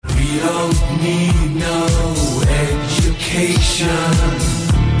don't need no education.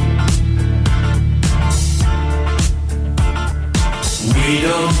 We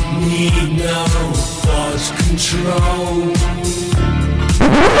don't need no thought control.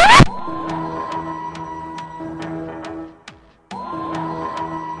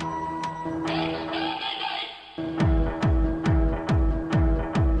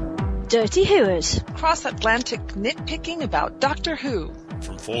 Dirty Hooers. Cross-Atlantic nitpicking about Doctor Who.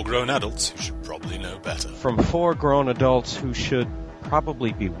 From four grown adults who should probably know better. From four grown adults who should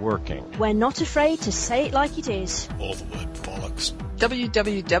probably be working. We're not afraid to say it like it is. Or the word bollocks.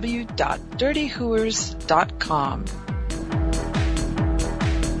 www.dirtyhooers.com.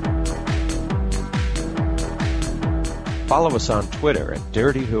 Follow us on Twitter at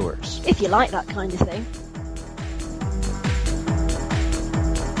Dirty Hooers. If you like that kind of thing.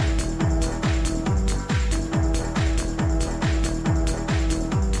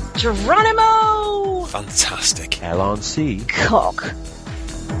 Geronimo! Fantastic. L-on-C. Cock.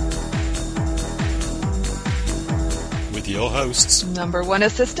 With your hosts, Number one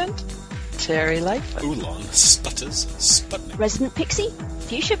assistant, Terry Lightfoot. Oolon Stutters Sputnik. Resident Pixie,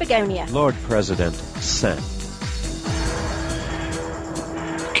 Fuchsia Begonia. Lord President, Sen.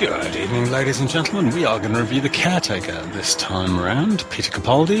 Good evening, ladies and gentlemen. We are going to review The Caretaker this time around. Peter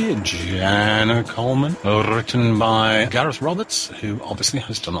Capaldi, Jana Coleman, written by Gareth Roberts, who obviously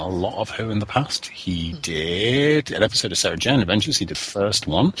has done a lot of Who in the past. He did an episode of Sarah Jane Adventures. He did the first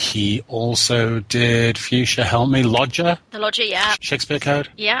one. He also did Fuchsia Help Me, Lodger. The Lodger, yeah. Shakespeare Code.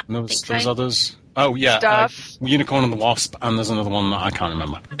 Yeah. And there was others. Oh, yeah. Stuff. Unicorn and the Wasp, and there's another one that I can't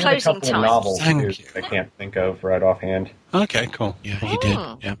remember. Closing a couple Time. of novels Thank too, you. I can't think of right offhand. Okay, cool. Yeah, he did.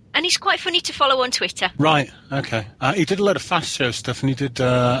 Yeah. And he's quite funny to follow on Twitter. Right, okay. He did a lot of Fast Show stuff, and he did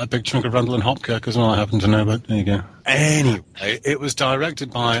a big chunk of Randall and Hopkirk as well, I happen to know, but there you go. Anyway, it was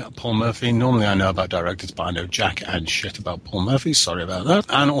directed by Paul Murphy. Normally I know about directors, but I know jack and shit about Paul Murphy. Sorry about that.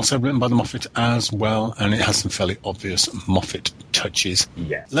 And also written by the Moffat as well, and it has some fairly obvious Moffat touches.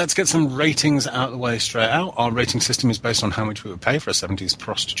 Yes. Let's get some ratings out of the way straight out. Our rating system is based on how much we would pay for a 70s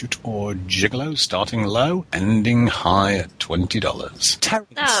prostitute or gigolo, starting low, ending high at $20. Terrence.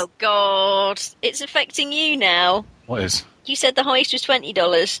 Oh, God. It's affecting you now. What is? You said the highest was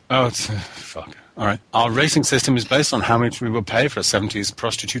 $20. Oh, it's... fuck. All right. Our rating system is based on how much we would pay for a 70s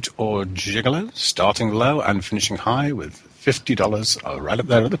prostitute or gigolo, starting low and finishing high with $50 right up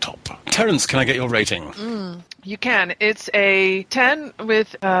there at the top. Terrence, can I get your rating? You can. It's a 10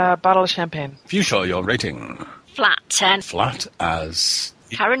 with a bottle of champagne. Fuchsia, your rating. Flat 10. Flat as...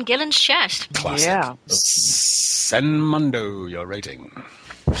 Karen Gillan's chest. Classic. Yeah. Senmundo, your rating.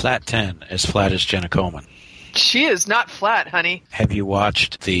 Flat 10, as flat as Jenna Coleman. She is not flat, honey. Have you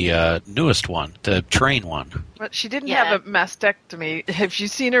watched the newest one, the train one? But she didn't Yeah. have a mastectomy. Have you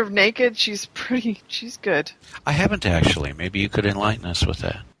seen her naked? She's good. I haven't actually. Maybe you could enlighten us with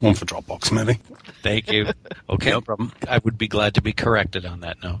that. One for Dropbox, maybe. Thank you. Okay. No problem. I would be glad to be corrected on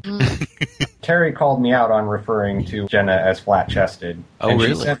that note. Terry called me out on referring to Jenna as flat-chested. Oh, and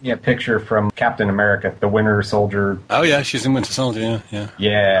really? She sent me a picture from Captain America, the Winter Soldier. Oh, yeah, she's in Winter Soldier, yeah.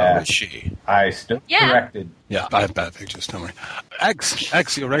 Yeah. Oh, is she? I stood Yeah. corrected. Yeah, I have bad pictures, don't worry.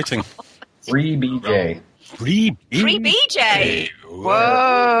 X, your rating. 3 BJ. 3 Free BJ.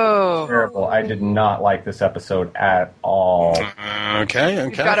 Whoa. Terrible. I did not like this episode at all. Okay.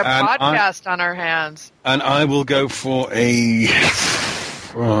 We've got a podcast on our hands. And I will go for a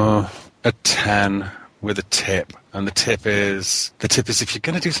 10 with a tip. And the tip is if you're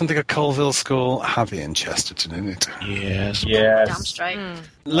going to do something at Colville School, have it in Chesterton, isn't it? Yes. Yes. Damn straight.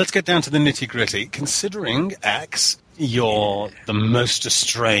 Let's get down to the nitty-gritty. Considering, X, you're the most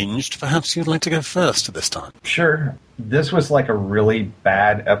estranged, perhaps you'd like to go first this time. Sure. This was like a really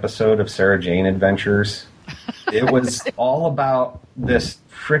bad episode of Sarah Jane Adventures. It was all about this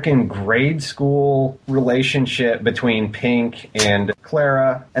frickin' grade school relationship between Pink and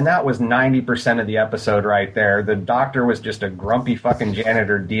Clara, and that was 90% of the episode right there. The doctor was just a grumpy fucking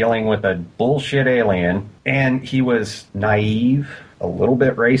janitor dealing with a bullshit alien, and he was naive, a little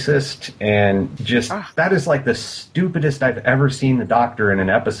bit racist, and just that is like the stupidest I've ever seen the doctor in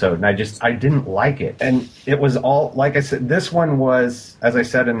an episode, and I didn't like it. And it was all, like I said, this one was, as I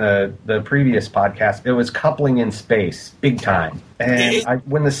said in the previous podcast, it was coupling in space, big time. And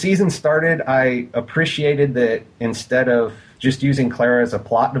when the season started, I appreciated that instead of just using Clara as a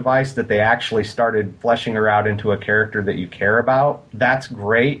plot device, that they actually started fleshing her out into a character that you care about. That's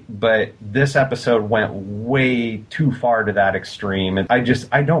great, but this episode went way too far to that extreme. And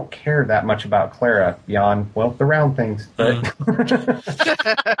I don't care that much about Clara beyond, well, the round things. But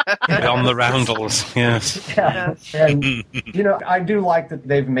Beyond the roundels, yes. yeah. And, you know, I do like that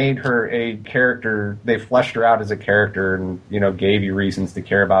they've made her a character. They've fleshed her out as a character and, you know, gave you reasons to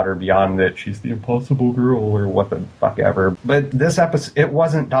care about her beyond that she's the impossible girl or what the fuck ever. But this episode, it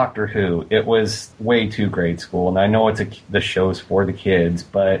wasn't Doctor Who. It was way too grade school. And I know the show's for the kids,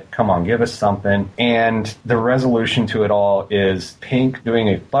 but come on, give us something. And the resolution to it all is Pink doing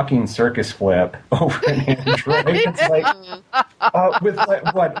a fucking circus flip over an android. It's like, with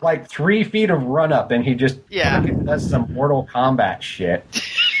like 3 feet of run up, and he just fucking does some Mortal Kombat shit.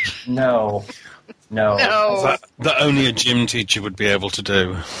 No. That only a gym teacher would be able to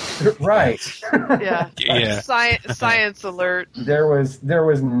do. Right. Yeah. Science alert. There was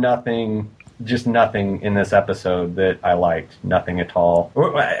nothing, just nothing in this episode that I liked. Nothing at all.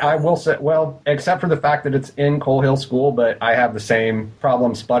 I will say, well, except for the fact that it's in Coal Hill School, but I have the same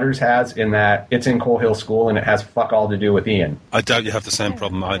problem Sputters has in that it's in Coal Hill School and it has fuck all to do with Ian. I doubt you have the same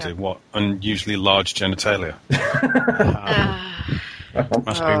problem I do. What? Unusually large genitalia.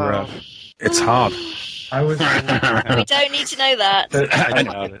 Must be rough. It's hard. We don't need to know that. I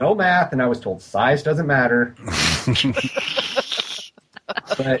know math, and I was told size doesn't matter.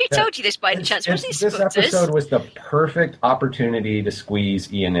 But, who told you this by any chance? Was this episode was the perfect opportunity to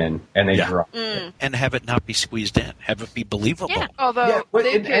squeeze Ian in, and they dropped it. And have it not be squeezed in. Have it be believable. Yeah. Although and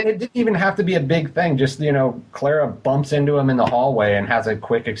it didn't even have to be a big thing. Just, you know, Clara bumps into him in the hallway and has a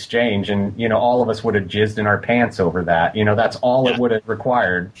quick exchange, and, you know, all of us would have jizzed in our pants over that. You know, that's all it would have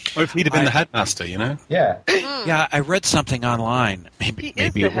required. Or if he'd have been the headmaster, you know? Yeah. Yeah, I read something online. Maybe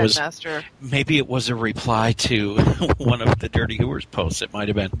it was a reply to one of the Dirty Hooers posts. It might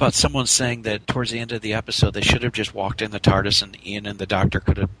have been. But someone saying that towards the end of the episode, they should have just walked in the TARDIS and Ian and the Doctor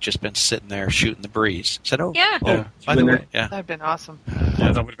could have just been sitting there shooting the breeze. Said, by the way, that'd been awesome.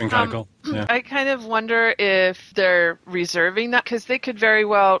 Yeah, that would have been kind of cool. Yeah. I kind of wonder if they're reserving that, because they could very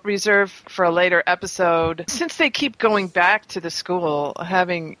well reserve for a later episode, since they keep going back to the school,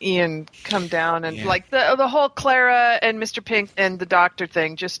 having Ian come down and like the whole Clara and Mr. Pink and the Doctor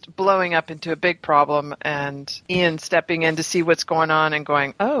thing just blowing up into a big problem, and Ian stepping in to see what's going on and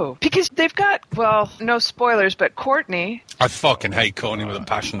going, oh, because they've got, well, no spoilers, but Courtney. I fucking hate Courtney with a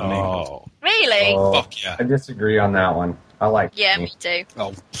passion. Really? Fuck yeah. I disagree on that one. I like me too.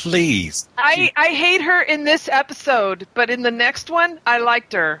 Oh, please. I hate her in this episode, but in the next one, I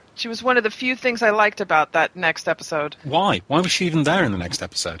liked her. She was one of the few things I liked about that next episode. Why? Why was she even there in the next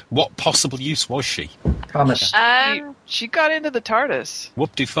episode? What possible use was she? She got into the TARDIS.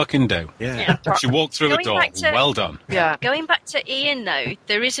 Whoop-de-fucking-do. Yeah. She walked through a door. Well done. Yeah. Going back to Ian, though,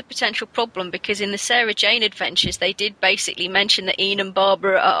 there is a potential problem, because in the Sarah Jane Adventures, they did basically mention that Ian and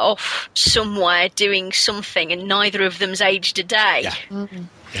Barbara are off somewhere doing something, and neither of them's aged a day. Yeah. Mm-hmm.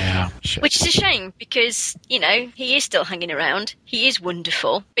 Yeah, sure. Which is a shame, because, you know, he is still hanging around. He is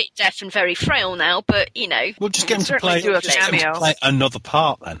wonderful. Bit deaf and very frail now, but, you know. We'll just get him to play another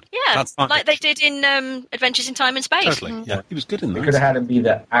part then. Yeah, that's fine. like they did in Adventures in Time and Space. Totally, yeah. He was good in that. We could have had him be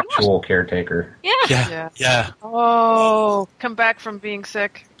the actual caretaker. Yeah. Oh, come back from being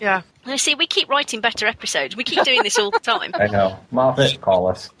sick. Yeah. You see, we keep writing better episodes. We keep doing this all the time. I know. Moffat, call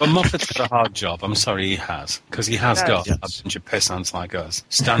us. But Moffat's got a hard job. I'm sorry he has. Because he has got a bunch of pissants like us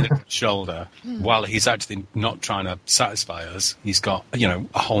standing on his shoulder while he's actually not trying to satisfy us. He's got, you know,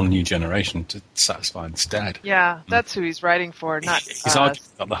 a whole new generation to satisfy instead. Yeah, that's who he's writing for, not He's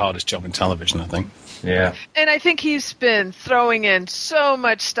arguably got the hardest job in television, I think. Yeah. And I think he's been throwing in so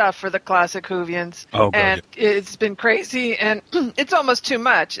much stuff for the classic Whovians. Oh, God. And it's been crazy, and it's almost too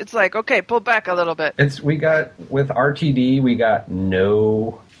much. It's like, okay, pull back a little bit. We got, with RTD, we got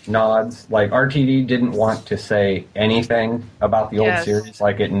no nods. Like, RTD didn't want to say anything about the old series,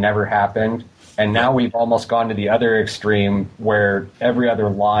 like it never happened. And now we've almost gone to the other extreme where every other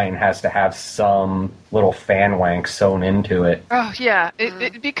line has to have some little fan wank sewn into it. Oh, yeah.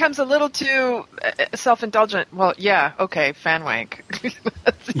 It becomes a little too self-indulgent. Well, yeah, okay, fan wank.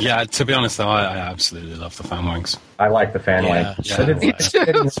 Yeah, to be honest, though, I absolutely love the fan wanks. I like the fan wank. But it's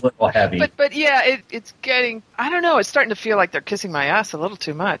getting a little heavy. But yeah, it's getting, I don't know, it's starting to feel like they're kissing my ass a little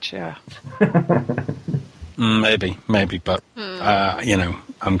too much, yeah. Maybe, but, you know,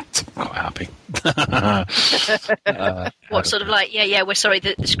 I'm quite happy. What sort of like, we're sorry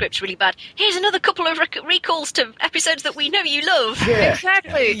that the script's really bad. Here's another couple of recalls to episodes that we know you love. Yeah.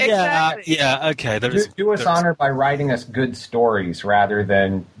 Exactly. Yeah, okay. Do us honor by writing us good stories rather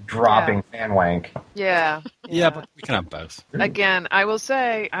than dropping fan wank. Yeah. Yeah, but we can have both. Again, I will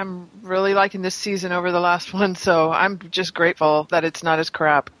say I'm really liking this season over the last one, so I'm just grateful that it's not as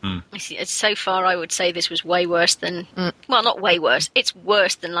crap. So far, I would say this was way worse than... Well, not way worse. It's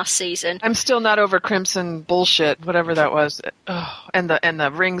worse than last season. I'm still not over Crimson bullshit, whatever that was. And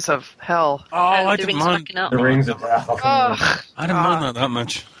the Rings of Hell. Oh, I didn't mind. The Rings of Hell. Oh, I didn't mind that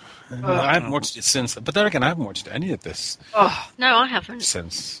much. I haven't watched it since. But then again, I haven't watched any of this No, I haven't.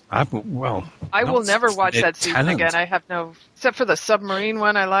 since. I will never watch that season again. I have no... Except for the submarine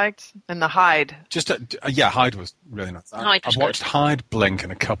one I liked, and the Hyde. Hyde was really nice. I've watched Hyde, Blink,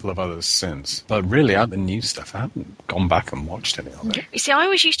 and a couple of others since. But really, out the new stuff, I haven't gone back and watched any of it. You see, I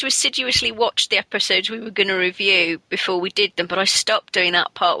always used to assiduously watch the episodes we were going to review before we did them, but I stopped doing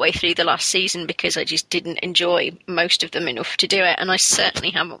that partway through the last season because I just didn't enjoy most of them enough to do it, and I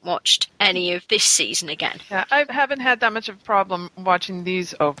certainly haven't watched any of this season again. Yeah, I haven't had that much of a problem watching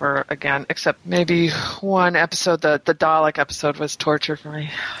these over again, except maybe one episode, the Dalek episode was torture for me.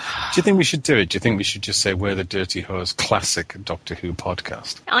 Do you think we should do it? Do you think we should just say we're the Dirty Hose classic Doctor Who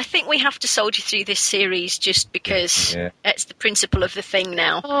podcast? I think we have to soldier through this series just because it's the principle of the thing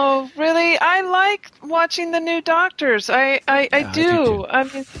now. Oh, really? I like watching the new Doctors. I do. I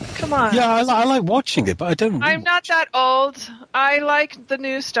mean, come on. Yeah, I like watching it, but I don't... I'm not that old. I like the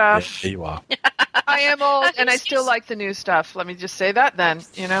new stuff. Yeah, you are. I am old, and I still like the new stuff. Let me just say that then,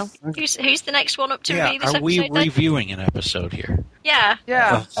 you know? Who's the next one up to review this episode? Are we reviewing an episode here? Yeah.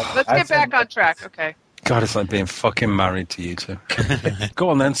 Yeah. Let's get back on track. Okay. God, it's like being fucking married to you two. Go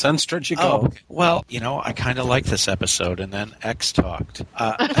on then, son. Stretch your goal. Okay. Well, I kind of like this episode, and then X talked.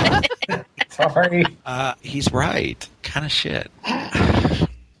 Sorry. He's right. Kind of shit.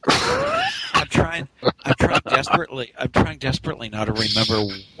 I'm trying desperately now to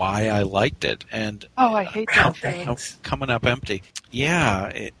remember why I liked it, and I hate that thing. Coming up empty.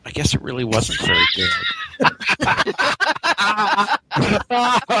 Yeah, I guess it really wasn't very good.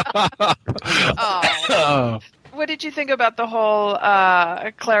 What did you think about the whole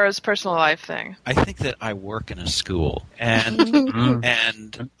Clara's personal life thing? I think that I work in a school, and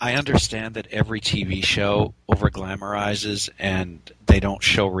and I understand that every TV show over-glamorizes and they don't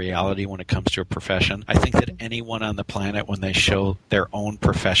show reality when it comes to a profession. I think that anyone on the planet, when they show their own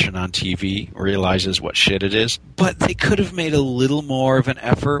profession on TV, realizes what shit it is. But they could have made a little more of an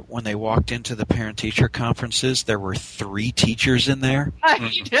effort when they walked into the parent-teacher conferences. There were 3 teachers in there.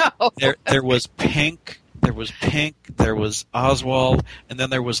 I know. There was Pink. There was Pink, there was Oswald, and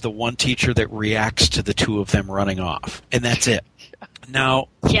then there was the one teacher that reacts to the 2 of them running off. And that's it. Now...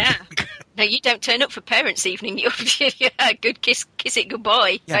 Yeah. No, you don't turn up for parents' evening. You're good kiss it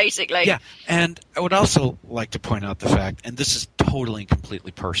goodbye, basically. Yeah, and I would also like to point out the fact, and this is totally and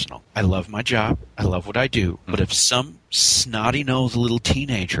completely personal. I love my job. I love what I do. But if some snotty-nosed little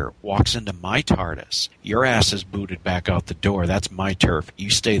teenager walks into my TARDIS, your ass is booted back out the door. That's my turf. You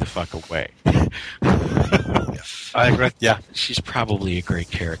stay the fuck away. I agree. Yeah. She's probably a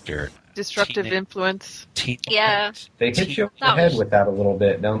great character. Destructive influence. Yeah. They hit you over the head with that a little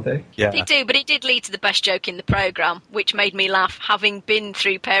bit, don't they? Yeah. They do, but it did lead to the best joke in the programme, which made me laugh, having been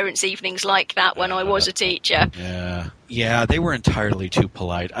through parents' evenings like that when I was a teacher. Yeah, they were entirely too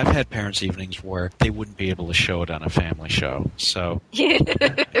polite. I've had parents' evenings where they wouldn't be able to show it on a family show. So,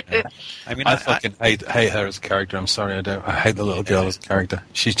 I mean, I fucking hate her as a character. I'm sorry, I don't. I hate the little girl as a character.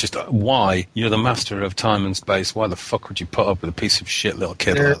 She's just, why? You're the master of time and space. Why the fuck would you put up with a piece of shit little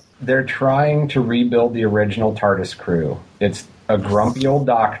kid? They're trying to rebuild the original TARDIS crew. It's a grumpy old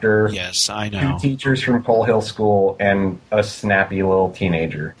doctor. Yes, I know. 2 teachers from Coal Hill School and a snappy little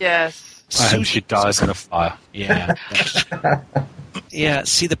teenager. Yes. I hope she dies in a fire. Yeah. Yeah,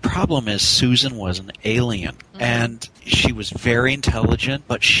 see, the problem is Susan was an alien, and she was very intelligent,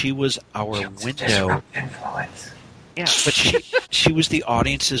 but she was our window. Yeah, but she was the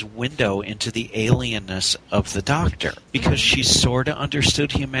audience's window into the alienness of the Doctor, because she sort of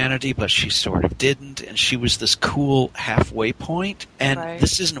understood humanity, but she sort of didn't, and she was this cool halfway point, and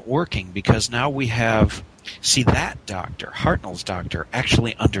this isn't working, because now we have... See, that doctor, Hartnell's doctor,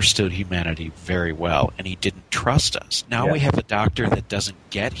 actually understood humanity very well, and he didn't trust us. Now we have a doctor that doesn't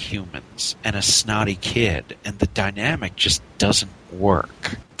get humans and a snotty kid, and the dynamic just doesn't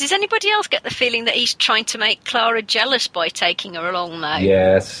work. Does anybody else get the feeling that he's trying to make Clara jealous by taking her along, though?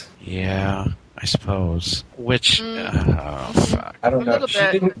 Yes. Yeah, I suppose. Which, fuck. I don't know. She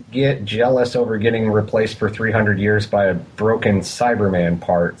didn't get jealous over getting replaced for 300 years by a broken Cyberman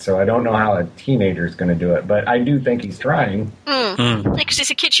part, so I don't know how a teenager is going to do it, but I do think he's trying. Because it's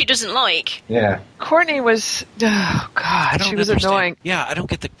a kid she doesn't like. Yeah. Courtney was... Oh, God, she was annoying. Yeah, I don't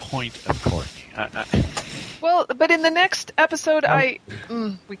get the point of Courtney. Well, but in the next episode,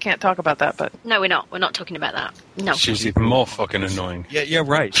 we can't talk about that, but... No, we're not. We're not talking about that. No. She's even more fucking annoying. Yeah,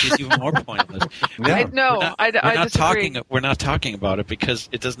 right. She's even more pointless. I disagree. We're not talking about it because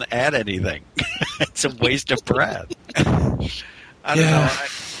it doesn't add anything. It's a waste of breath. I don't know.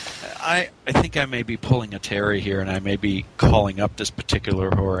 I think I may be pulling a Terry here, and I may be calling up this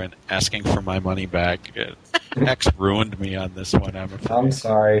particular whore and asking for my money back. X ruined me on this one, I'm afraid. I'm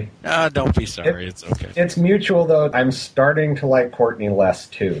sorry. Don't be sorry. It's okay. It's mutual, though. I'm starting to like Courtney less,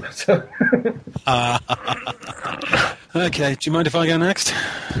 too. So. Okay, do you mind if I go next?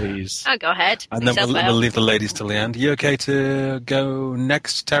 Please. Oh, go ahead. And then we'll leave the ladies till the end. You okay to go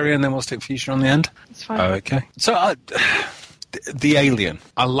next, Terry, and then we'll stick Fuchsia on the end? It's fine. Okay. So, the alien.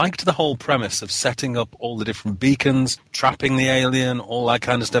 I liked the whole premise of setting up all the different beacons, trapping the alien, all that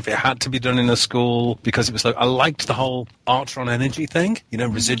kind of stuff. It had to be done in a school because it was like, I liked the whole Artron energy thing,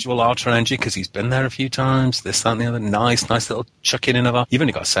 residual Artron energy, because he's been there a few times, this, that, and the other. Nice little chucking in of a... You've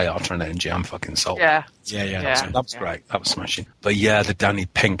only got to say Artron energy, I'm fucking sold. Yeah. That was great. That was smashing. But yeah, the Danny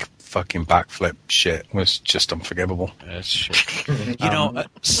Pink fucking backflip shit was just unforgivable. That's shit.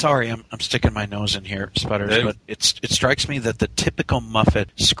 Sorry, I'm sticking my nose in here, Sputters, but it strikes me that the typical Muppet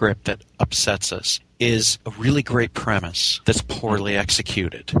script that upsets us is a really great premise that's poorly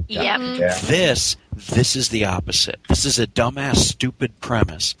executed. Yeah. This is the opposite. This is a dumbass, stupid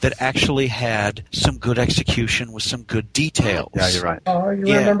premise that actually had some good execution with some good details. Yeah, you're right. Oh, you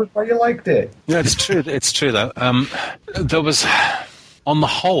remembered why you liked it. Yeah, it's true. It's true, though. There was... On the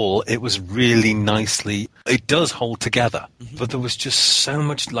whole, it was really nicely... It does hold together. Mm-hmm. But there was just so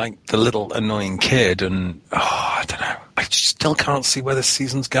much, like, the little annoying kid and... I don't know. I still can't see where this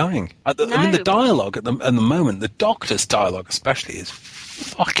season's going. I mean, the dialogue at the moment, the Doctor's dialogue especially, is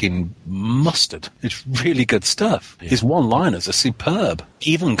fucking mustard. It's really good stuff. Yeah. His one-liners are superb.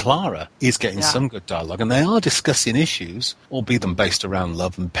 Even Clara is getting some good dialogue, and they are discussing issues, albeit them based around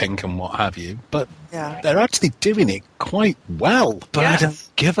love and Pink and what have you, but they're actually doing it quite well. But I don't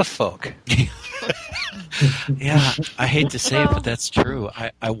give a fuck. Yeah, I hate to say it, but that's true.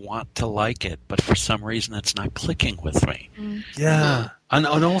 I want to like it, but for some reason it's not clicking with me. Yeah. And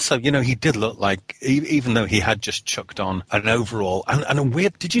also, he did look like, even though he had just chucked on an overall, and a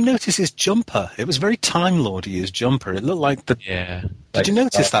weird... Did you notice his jumper? It was very Time Lord-y, his jumper. It looked like the... Yeah. Did you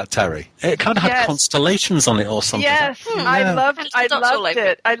notice that, Terry? It kind of had constellations on it or something. Yes, I loved it.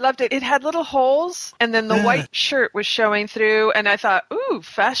 I loved it. It had little holes, and then the white shirt was showing through, and I thought, ooh,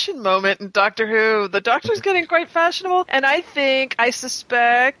 fashion moment in Doctor Who. The Doctor's getting quite fashionable, and I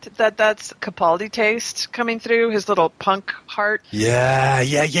suspect that that's Capaldi taste coming through, his little punk heart. Yeah.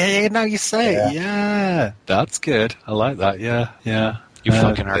 Now you say it. Yeah. That's good. I like that. Yeah. You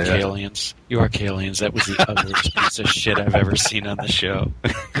fucking Arcalians. You Arcalians. That was the ugliest piece of shit I've ever seen on the show.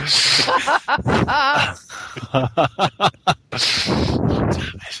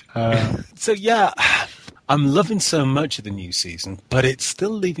 So, yeah. I'm loving so much of the new season, but it's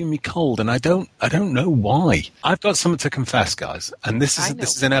still leaving me cold, and I don't know why. I've got something to confess, guys, and this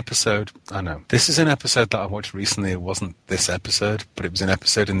is an episode. I know this is an episode that I watched recently. It wasn't this episode, but it was an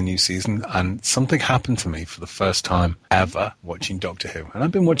episode in the new season, and something happened to me for the first time ever watching Doctor Who, and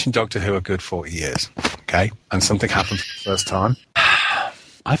I've been watching Doctor Who a good 40 years. Okay, and something happened for the first time.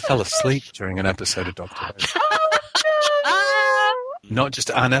 I fell asleep during an episode of Doctor Who. Not just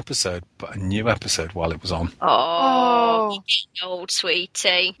an episode, but a new episode while it was on. Oh, old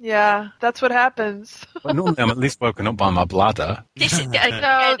sweetie. Yeah, that's what happens. Well, normally I'm at least woken up by my bladder. See,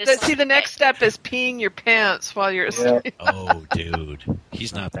 the next step is peeing your pants while you're asleep. Oh, dude.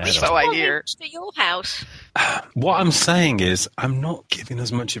 He's not that. So I hear. At your house. What I'm saying is, I'm not giving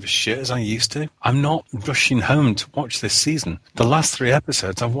as much of a shit as I used to. I'm not rushing home to watch this season. The last 3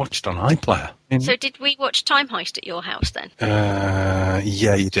 episodes I've watched on iPlayer. So did we watch Time Heist at your house then?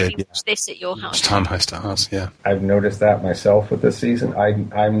 Yeah, you did. We watched this at your house. Time Heist at us, yeah. I've noticed that myself with this season. I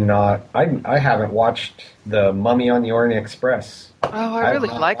haven't watched the Mummy on the Orient Express. Oh, I really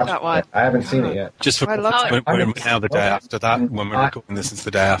like that one. I haven't seen it yet. Just for now, the day after that, when we're recording this, it's the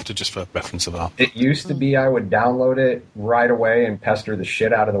day after, just for reference of that. It used to be I would download it right away and pester the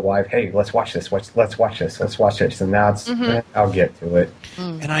shit out of the wife. Hey, let's watch this. Let's watch this. And now it's, I'll get to it.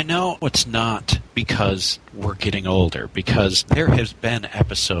 And I know it's not because we're getting older, because there has been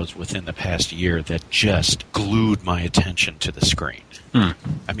episodes within the past year that just glued my attention to the screen.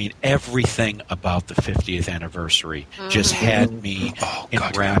 I mean, everything about the 50th anniversary just had me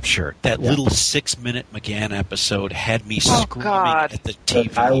enraptured. That little 6-minute McGann episode had me screaming at the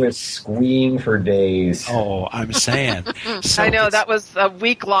TV. I was squealing for days. Oh, I'm saying. I know, that was a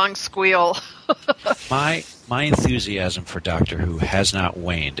week-long squeal. My my enthusiasm for Doctor Who has not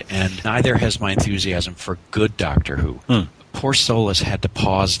waned, and neither has my enthusiasm for good Doctor Who. Poor Solus had to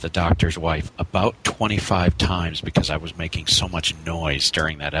pause The Doctor's Wife about 25 times because I was making so much noise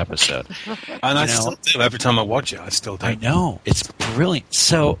during that episode. And I still do. Every time I watch it, I still do. I know. It's brilliant.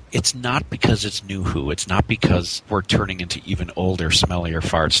 So it's not because it's New Who. It's not because we're turning into even older, smellier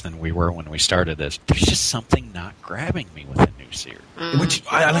farts than we were when we started this. There's just something not grabbing me with a new series. Which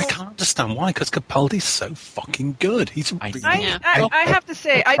I can't understand why, because Capaldi's so fucking good. He's I have to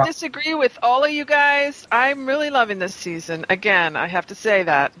say, I disagree with all of you guys. I'm really loving this season. Again, I have to say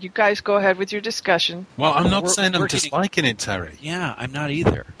that. You guys go ahead with your discussion. Well, I'm not saying I'm disliking it, Terry. Yeah, I'm not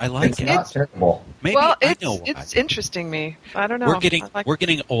either. I like it. It's not terrible. Maybe it's interesting me. I don't know. We're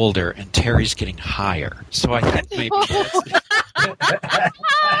getting older, and Terry's getting higher. So I think maybe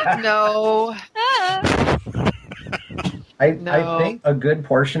No. I think a good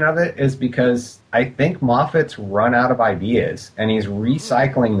portion of it is because I think Moffat's run out of ideas, and he's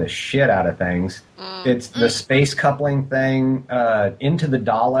recycling the shit out of things. It's the space coupling thing. Into the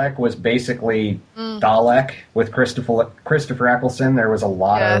Dalek was basically Dalek with Christopher Eccleston. There was a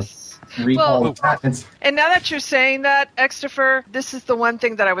lot of recall of that. And now that you're saying that, Extifer, this is the one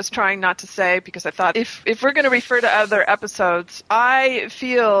thing that I was trying not to say, because I thought if we're going to refer to other episodes, I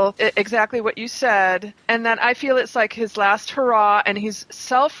feel exactly what you said, and that I feel it's like his last hurrah, and he's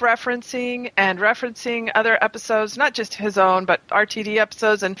self-referencing and referencing other episodes, not just his own, but RTD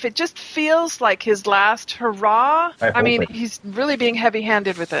episodes, and it just feels like his last hurrah. I mean, he's really being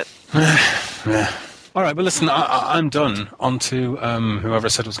heavy-handed with it. All right, but listen, I'm done. On to whoever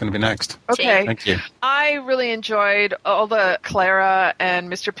said was going to be next. Okay. Thank you. I really enjoyed all the Clara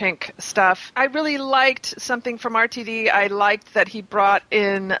and Mr. Pink stuff. I really liked something from RTD. I liked that he brought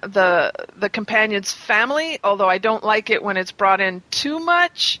in the companion's family, although I don't like it when it's brought in too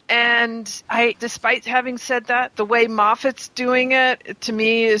much. And despite having said that, the way Moffat's doing it, to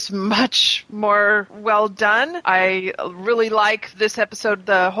me, is much more well done. I really like this episode,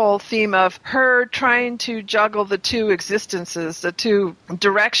 the whole theme of her trying to juggle the two existences, the two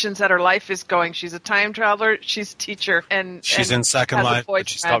directions that her life is going. She's a time traveler, she's a teacher, and she's in Second Life, but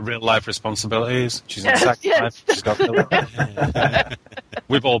she's got real life responsibilities. She's in Second Life, she's got real life.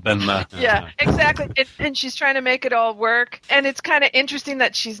 We've all been there. Yeah, exactly. And she's trying to make it all work. And it's kind of interesting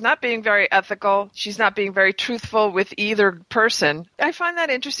that she's not being very ethical. She's not being very truthful with either person. I find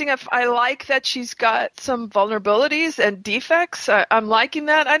that interesting. I like that she's got some vulnerabilities and defects. I'm liking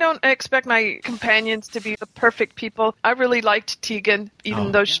that. I don't expect my companions to be the perfect people. I really liked Tegan,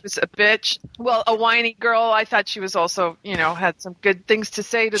 even though she was a bitch. Well, a whiny girl. I thought she was also, had some good things to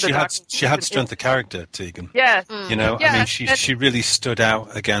say to the doctor. She had strength of character, Tegan. Yes. I mean, she really stood out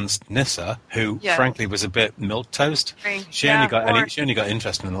against Nyssa, who frankly was a bit milquetoast. She only got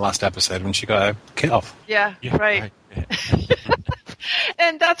interested in the last episode when she got her kit off. Yeah, right.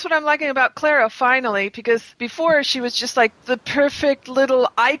 And that's what I'm liking about Clara, finally, because before she was just like the perfect little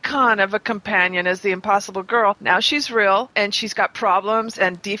icon of a companion as the impossible girl. Now she's real, and she's got problems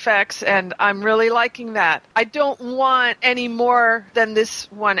and defects, and I'm really liking that. I don't want any more than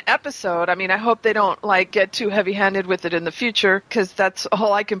this one episode. I mean, I hope they don't get too heavy-handed with it in the future, because that's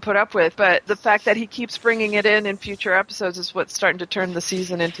all I can put up with. But the fact that he keeps bringing it in future episodes is what's starting to turn the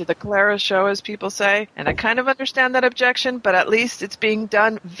season into the Clara show, as people say. And I kind of understand that objection, but at least it's being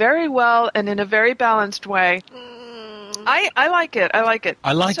done very well and in a very balanced way. I like it. I like it.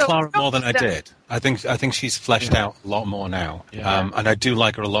 I like Clara more than I did. I think she's fleshed out a lot more now, and I do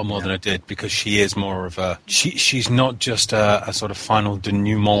like her a lot more than I did, because she is more of a she's not just a sort of final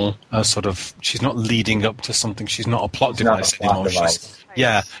denouement. She's not leading up to something. She's not a plot device anymore.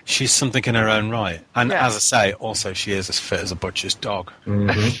 She's something in her own right. And as I say, also she is as fit as a butcher's dog.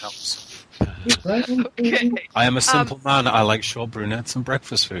 Mm-hmm. Okay. I am a simple man. I like short brunettes and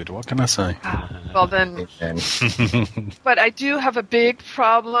breakfast food. What can I say? Well then, but I do have a big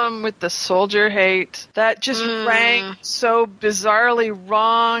problem with the soldier hate. That just rang so bizarrely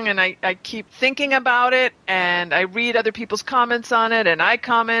wrong, and I keep thinking about it, and I read other people's comments on it, and I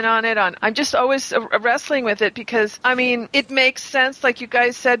comment on it. I'm just always wrestling with it, because, I mean, it makes sense, like you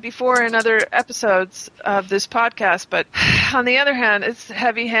guys said before in other episodes of this podcast, but on the other hand, it's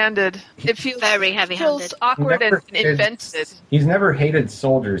heavy-handed. It feels very heavy-handed. Feels awkward and invented. He's never hated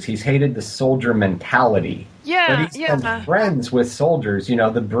soldiers. He's hated the soldier mentality. Yeah, Yeah, But he's been friends with soldiers,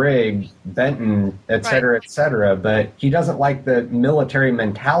 the Brig, Benton, et cetera, but he doesn't like the military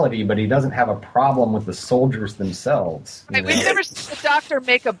mentality, but he doesn't have a problem with the soldiers themselves. Right, we've never seen a doctor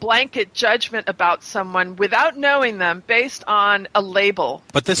make a blanket judgment about someone without knowing them based on a label.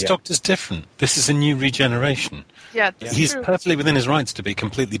 But this doctor's different. This is a new regeneration. Yeah, he's perfectly within his rights to be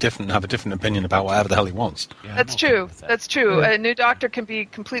completely different and have a different opinion about whatever the hell he wants. Yeah, that's true. That's true. A new doctor can be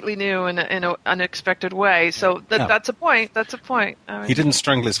completely new in an unexpected way. So that's a point. That's a point. I mean, he didn't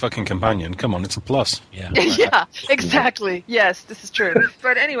strangle his fucking companion. Come on, it's a plus. Yeah. Yeah, exactly. Yes, this is true.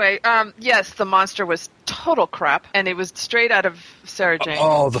 But anyway, yes, the monster was total crap, and it was straight out of Sarah Jane.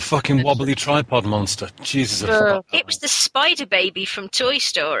 Oh, the fucking wobbly tripod monster. Jesus. It was the spider baby from Toy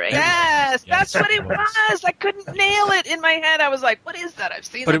Story. Yes, that's what it was. I couldn't nail it in my head. I was like, what is that? I've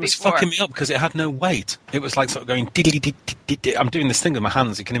seen but that it was before. fucking me up because it had no weight. It was like sort of going diddly. I'm doing this thing with my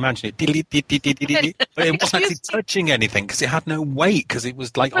hands. You can imagine it. Diddly. But it wasn't actually touching anything because it had no weight because it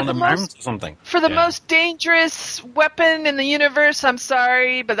was like on a mount or something. For the most dangerous weapon in the universe, I'm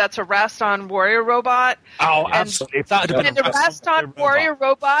sorry, but that's a Raston warrior robot. Oh, absolutely. If that had been a Raston warrior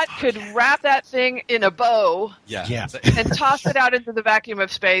robot could wrap that thing in a bow and toss it out into the vacuum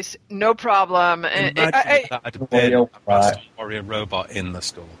of space, no problem. Imagine if that had been a Raston warrior robot in the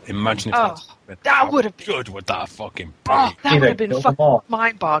school. Imagine if that would have been good. Would that fucking be? Oh, that would have been fucking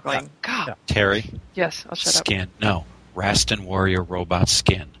mind-boggling. God. Terry? Yes, I'll shut up. No. Raston warrior robot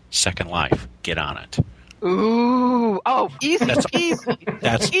skin. Second Life. Get on it. Ooh. Oh, easy. That's easy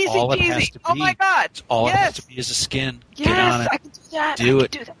all it peasy. has to be. Oh, my God. That's all it has to be is a skin. Yes, Get on it. I can do that. Do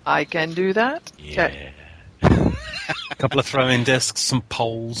it. I can do that. Yeah. Okay. A couple of throw-in discs, some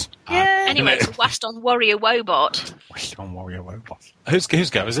poles. Yeah. Anyway, it's Waston Warrior Wobot. Waston Warrior Robot. Whose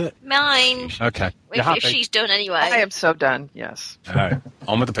go is it? Mine. Okay. If she's done anyway. I am so done, yes. All right.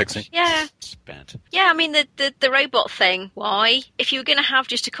 On with the pixie. Yeah. Spent. Yeah, I mean, the robot thing, why? If you were going to have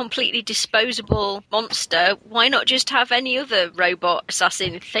just a completely disposable monster, why not just have any other robot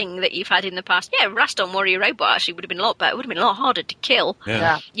assassin thing that you've had in the past? Yeah, Raston Warrior Robot actually would have been a lot better. It would have been a lot harder to kill.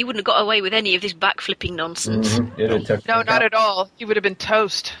 Yeah. You wouldn't have got away with any of this backflipping nonsense. Mm-hmm. No, not at all. You would have been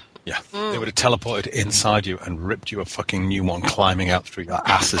toast. Yeah, they would have teleported inside you and ripped you a fucking new one climbing out through your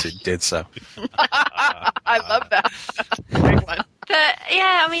ass as it did so. I love that. Great one. But,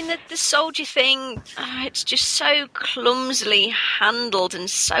 yeah, I mean, the soldier thing, it's just so clumsily handled and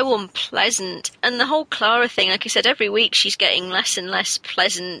so unpleasant. And the whole Clara thing, like I said, every week she's getting less and less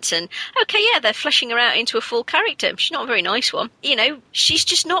pleasant. And, okay, yeah, they're fleshing her out into a full character. She's not a very nice one. She's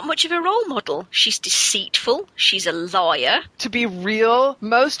just not much of a role model. She's deceitful. She's a liar. To be real,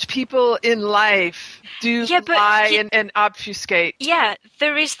 most people in life do lie and obfuscate. Yeah,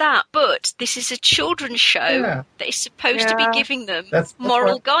 there is that. But this is a children's show that is supposed to be giving them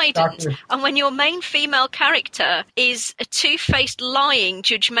moral guidance. And when your main female character is a two-faced, lying,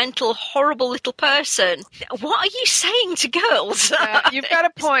 judgmental, horrible little person, what are you saying to girls? You've got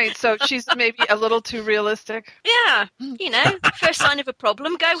a point. So she's maybe a little too realistic. Yeah. First sign of a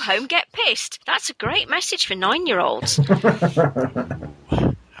problem, go home, get pissed. That's a great message for 9-year-olds.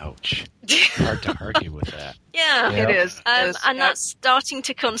 Ouch. Hard to argue with that. Yeah, it is. And that's starting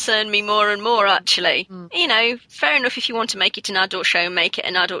to concern me more and more, actually. Fair enough if you want to make it an adult show, make it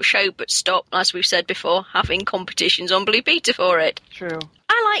an adult show, but stop, as we've said before, having competitions on Blue Peter for it. True.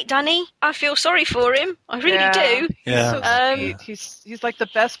 I like Danny. I feel sorry for him. I really do. Yeah. He's like the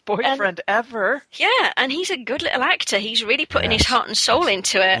best boyfriend ever. Yeah, and he's a good little actor. He's really putting his heart and soul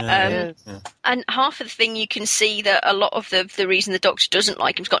into it. And half of the thing you can see that a lot of the reason the Doctor doesn't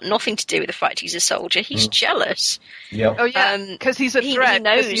like him's got nothing to do with the fact he's a soldier. He's jealous. Yep. Oh, yeah, because he's a threat. He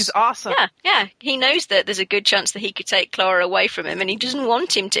knows. He's awesome. Yeah. He knows that there's a good chance that he could take Clara away from him, and he doesn't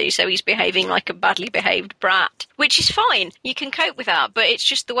want him to, so he's behaving like a badly behaved brat, which is fine. You can cope with that, but it's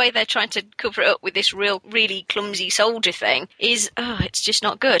just the way they're trying to cover it up with this really clumsy soldier thing it's just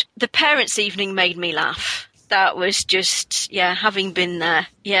not good. The parents' evening made me laugh. That was just, having been there,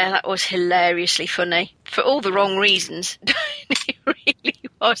 that was hilariously funny. For all the wrong reasons. It really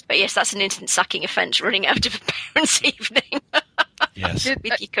was. But yes, that's an instant sacking offence, running out of a parents' evening. Yes.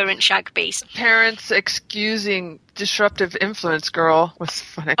 With your current shag piece. Parents excusing disruptive influence girl was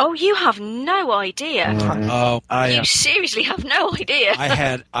funny. Oh, you have no idea. Mm-hmm. You seriously have no idea.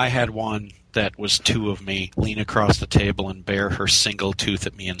 I had one that was two of me lean across the table and bare her single tooth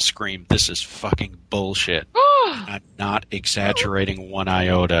at me and scream, "This is fucking bullshit." I'm not exaggerating one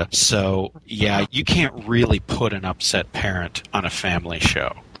iota. So, yeah, you can't really put an upset parent on a family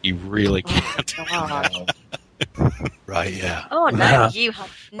show. You really can't. Right, yeah. Oh, no, you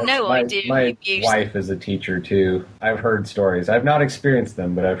have no idea. My wife is a teacher, too. I've heard stories. I've not experienced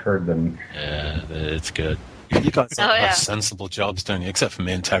them, but I've heard them. Yeah, it's good. You guys Oh, yeah. have sensible jobs, don't you? Except for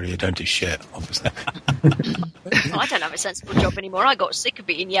me and Terry, who don't do shit, obviously. Well, I don't have a sensible job anymore. I got sick of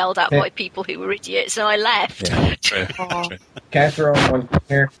being yelled at by people who were idiots, and I left. Yeah, true. Can I throw in one thing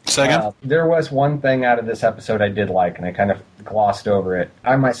here? Say again? There was one thing out of this episode I did like, and I kind of glossed over it.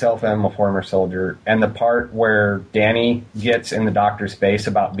 I myself am a former soldier, and the part where Danny gets in the doctor's face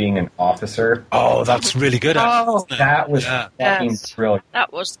about being an officer. Oh, that's really good. Actually, that was fucking brilliant.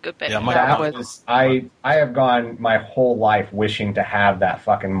 That was the good bit. I have gone my whole life wishing to have that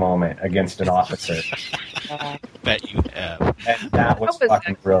fucking moment against an officer. Bet you have. And that was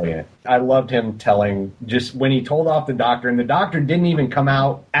fucking brilliant. I loved him telling, just when he told off the doctor, and the doctor didn't even come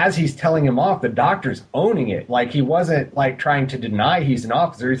out as he's telling him off, the doctor's owning it. Like, he wasn't, like, trying to deny he's an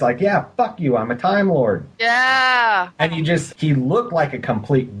officer. He's like, yeah, fuck you, I'm a Time Lord. Yeah. And he looked like a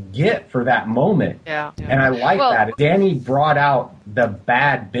complete git for that moment. Yeah. And I like that. Danny brought out the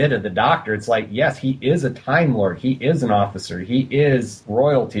bad bit of the doctor. It's like, yes, he is a Time Lord. He is an officer. He is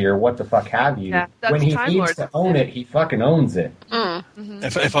royalty or what the fuck have you. Yeah, when he needs to own it, he fucking owns it. Mm-hmm.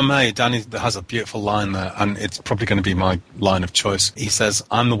 If I may, Danny has a beautiful line there, and it's probably going to be my line of choice. He says,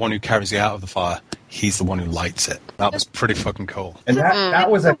 I'm the one who carries you out of the fire. He's the one who lights it. That was pretty fucking cool. And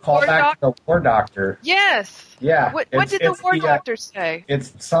that was a callback to the War Doctor. Yes. Yeah. What did the War Doctor say?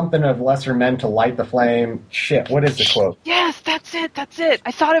 It's something of lesser men to light the flame. Shit, what is the quote? Yes, that's it.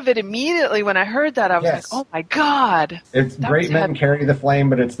 I thought of it immediately when I heard that. I was like, oh my God. It's great men carry the flame,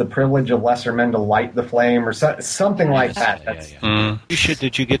 but it's the privilege of lesser men to light the flame, or something like that.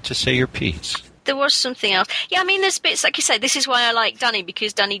 Did you get to say your piece? There was something else. Yeah, I mean, there's bits, like you say, this is why I like Danny,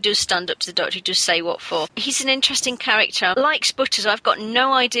 because Danny does stand up to the Doctor, he does say what for. He's an interesting character. Like Sputters, I've got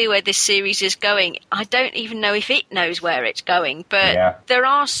no idea where this series is going. I don't even know if it knows where it's going, but there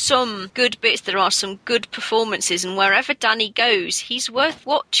are some good bits, there are some good performances, and wherever Danny goes, he's worth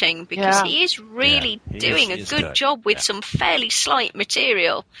watching, because he is really doing a good job with some fairly slight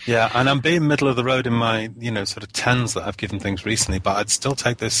material. Yeah, and I'm being middle of the road in my, sort of tens that I've given things recently, but I'd still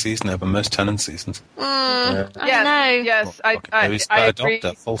take this season over most Tennant seasons. I don't know. Yes, I agree.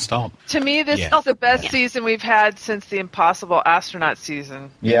 Doctor, full stop. To me, this is the best season we've had since the Impossible Astronaut season.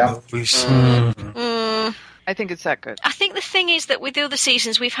 Yeah. I think it's that good. I think the thing is that with the other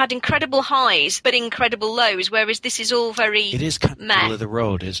seasons, we've had incredible highs, but incredible lows, whereas this is all very It is kind of middle of the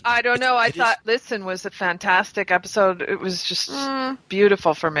road, isn't it? I don't know. I thought Listen was a fantastic episode. It was just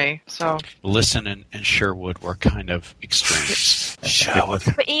beautiful for me. So Listen and Sherwood were kind of extremes. Sherwood.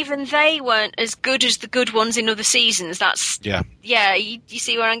 But even they weren't as good as the good ones in other seasons. That's you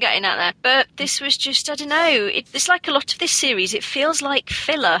see where I'm getting at there. But this was just, I don't know. It's like a lot of this series. It feels like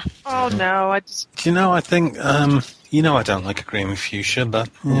filler. Oh no, I think I don't like agreeing with Fuchsia, but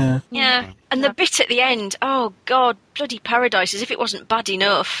yeah. And the bit at the end, oh god, bloody Paradise, as if it wasn't bad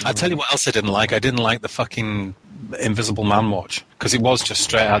enough. I tell you what else I didn't like. I didn't like the fucking Invisible Man watch, because it was just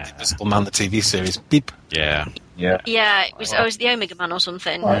straight out the Invisible Man, the TV series. Beep. Yeah, it was the Omega Man or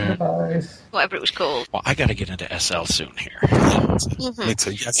something. Whatever it was called. Well, I got to get into SL soon here. Me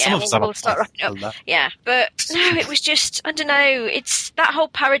too. We'll start wrapping up. Yeah, but no, it was just, I don't know, it's that whole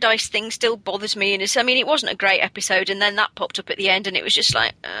Paradise thing still bothers me, and it wasn't a great episode, and then that popped up at the end, and it was just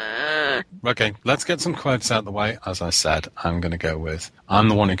like, Okay, let's get some quotes out of the way. As I said, I'm going to go with, I'm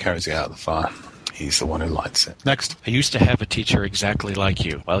the one who carries you out of the fire. He's the one who lights it. Next. I used to have a teacher exactly like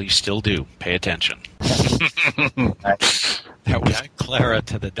you. Well, you still do. Pay attention. That was Clara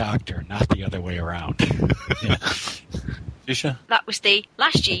to the Doctor, not the other way around. Fuchsia? That was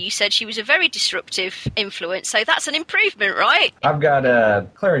last year you said she was a very disruptive influence, so that's an improvement, right? I've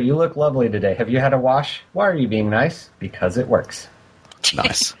got Clara, you look lovely today. Have you had a wash? Why are you being nice? Because it works.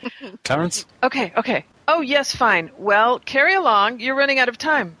 Nice. Clarence? Okay. Oh, yes, fine. Well, carry along. You're running out of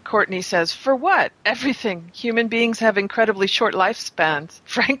time, Courtney says. For what? Everything. Human beings have incredibly short lifespans.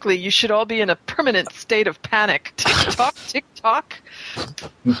 Frankly, you should all be in a permanent state of panic. Tick-tock, tick-tock.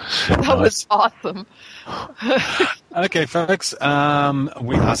 That was awesome. Okay, folks.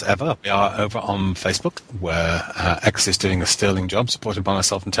 As ever, we are over on Facebook, where X is doing a sterling job, supported by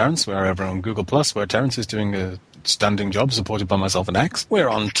myself and Terence. We're over on Google+, where Terence is doing a standing job, supported by myself and X. We're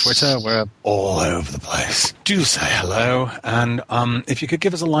on Twitter. We're all over the place. Do say hello. And if you could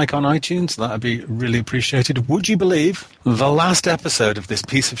give us a like on iTunes, that would be really appreciated. Would you believe the last episode of this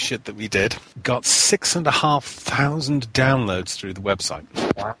piece of shit that we did got 6,500 downloads through the website?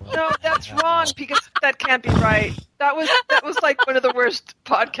 Wow. No, that's wrong, because that can't be right. That was like one of the worst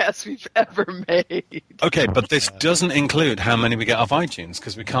podcasts we've ever made. Okay, but this doesn't include how many we get off iTunes,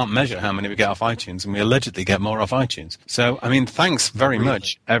 because we can't measure how many we get off iTunes, and we allegedly get more off iTunes. So, thanks very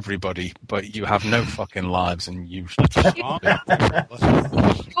much, everybody, but you have no fucking lives, and you...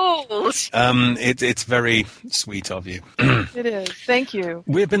 Oh. emails. It's very sweet of you. It is. Thank you.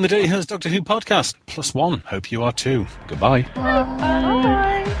 We've been the Dirty Who's Doctor Who podcast, +1. Hope you are too. Goodbye. Bye.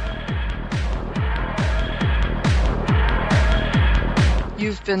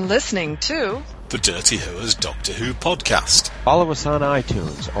 You've been listening to the Dirty Who's Doctor Who podcast. Follow us on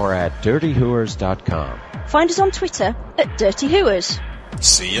iTunes or at dirtyhooers.com. Find us on Twitter at Dirty Whoers.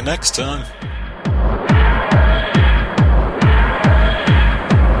 See you next time.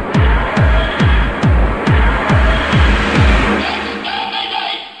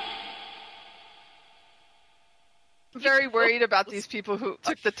 I'm very worried about these people who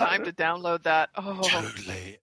took the time to download that. Oh. Totally.